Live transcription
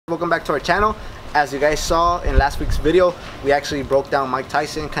Welcome back to our channel. As you guys saw in last week's video, we actually broke down Mike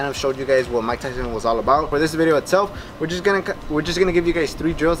Tyson, kind of showed you guys what Mike Tyson was all about. For this video itself, we're just gonna give you guys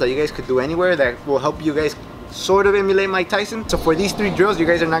 3 drills that you guys could do anywhere that will help you guys sort of emulate Mike Tyson. So for these 3 drills, you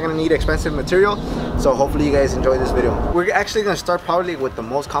guys are not gonna need expensive material, so hopefully you guys enjoy this video. We're actually gonna start probably with the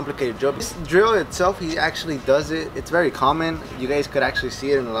most complicated drill. This drill itself, he actually does it, it's very common. You guys could actually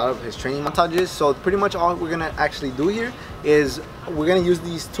see it in a lot of his training montages. So pretty much all we're gonna actually do here is we're gonna use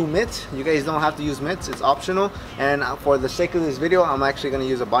these 2 mitts. You guys don't have to use mitts, it's optional. And for the sake of this video, I'm actually gonna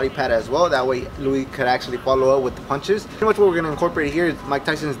use a body pad as well. That way Louis could actually follow up with the punches. Pretty much what we're gonna incorporate here is Mike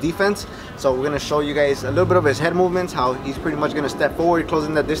Tyson's defense. So we're gonna show you guys a little bit of his head movements, how he's pretty much gonna step forward,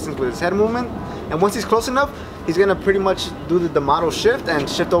 closing that distance with his head movement. And once he's close enough, he's gonna pretty much do the model shift and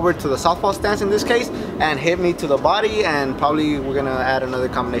shift over to the southpaw stance in this case and hit me to the body, and probably we're gonna add another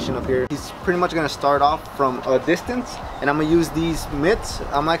combination up here. He's pretty much gonna start off from a distance, and I'm gonna use these mitts.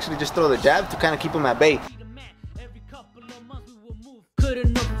 I'm actually just throw the jab to kind of keep him at bay.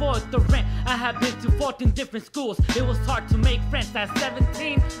 Couldn't afford the rent. I have been to 14 different schools. It was hard to make friends at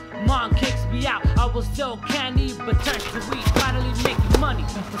 17. Mom kicks me out. I was still candy, but turned to weed. Finally making money.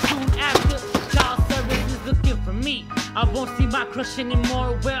 But soon after, child service is looking for me. I won't see my crush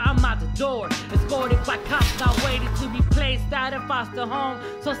anymore where I'm out the door. Escorted by cops, now waiting to be placed out of foster home.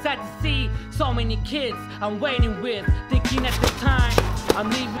 So sad to see so many kids I'm waiting with, thinking at the time I'm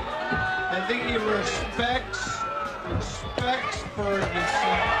leaving. I think he respects for his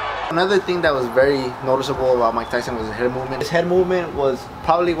Another thing that was very noticeable about Mike Tyson was his head movement. His head movement was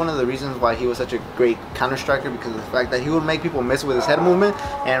probably one of the reasons why he was such a great counter striker, because of the fact that he would make people miss with his head movement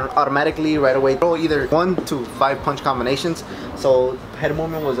and automatically right away throw either 1 to 5 punch combinations. So head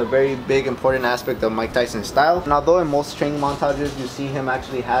movement was a very big important aspect of Mike Tyson's style. And although in most training montages you see him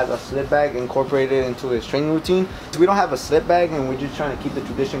actually have a slip bag incorporated into his training routine, so we don't have a slip bag, and we're just trying to keep the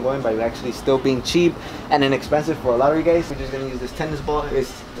tradition going by actually still being cheap and inexpensive for a lot of you guys. We're just going to use this tennis ball.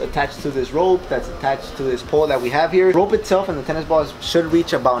 It's attached to this rope that's attached to this pole that we have here. The rope itself and the tennis ball should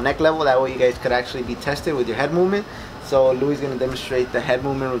reach about neck level. That way you guys could actually be tested with your head movement. So Louis is going to demonstrate the head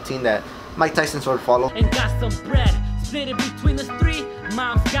movement routine that Mike Tyson sort of followed. And got some bread, split it between us 3.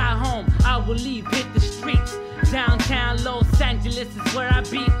 Mom's got home, I will leave, hit the streets. Downtown Los Angeles is where I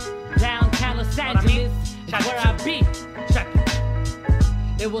be. Downtown Los Angeles is where I be. Check it.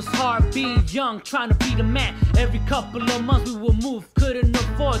 It was hard being young, trying to be the man. Every couple of months we would move, couldn't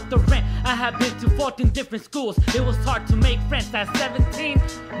afford the rent. I have been to 14 different schools. It was hard to make friends at 17.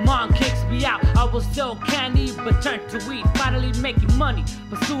 Mom kicks me out. I was still candy, but turned to weed. Finally making money,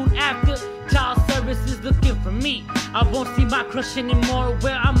 but soon after, child service is looking for me. I won't see my crush anymore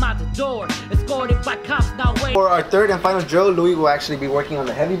where I'm out the door. Escorted by cops, now wait. For our 3rd and final drill, Louis will actually be working on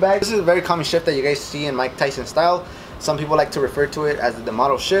the heavy bag. This is a very common shift that you guys see in Mike Tyson style. Some people like to refer to it as the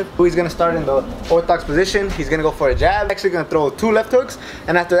model shift. Louis is going to start in the orthodox position. He's going to go for a jab. Actually going to throw 2 left hooks,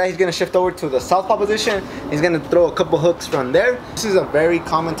 and after that he's going to shift over to the southpaw position. He's going to throw a couple hooks from there. This is a very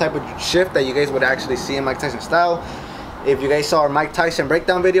common type of shift that you guys would actually see in Mike Tyson style. If you guys saw our Mike Tyson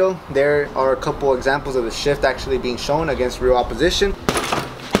breakdown video, there are a couple examples of the shift actually being shown against real opposition.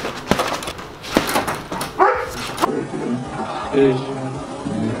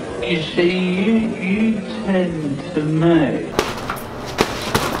 You see, you tend to make.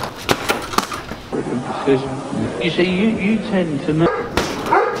 You see, you tend to make.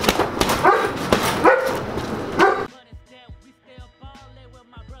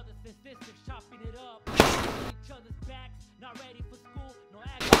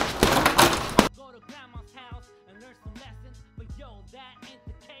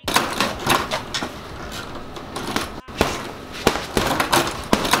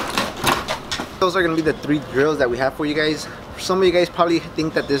 Those are going to be the 3 drills that we have for you guys. Some of you guys probably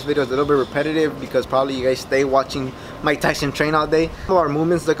think that this video is a little bit repetitive because probably you guys stay watching Mike Tyson train all day. Some of our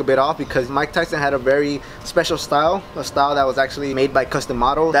movements look a bit off because Mike Tyson had a very special style, a style that was actually made by custom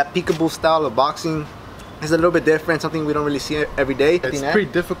model. That peekaboo style of boxing is a little bit different, something we don't really see every day. It's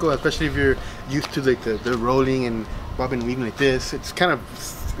pretty difficult, especially if you're used to like the rolling and bobbing and weaving like this. It's kind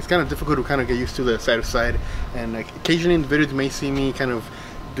of difficult to kind of get used to the side to side, and like occasionally in the videos you may see me kind of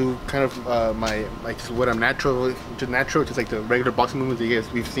do my just what I'm natural, just like the regular boxing movements that you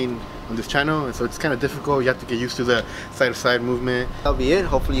guys we've seen on this channel, and so it's kind of difficult. You have to get used to the side-to-side movement. That'll be it.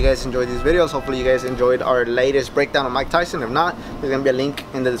 Hopefully you guys enjoyed these videos. Hopefully you guys enjoyed our latest breakdown of Mike Tyson. If not, there's gonna be a link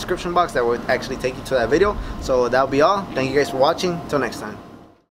in the description box that will actually take you to that video. So that'll be all. Thank you guys for watching. Till next time.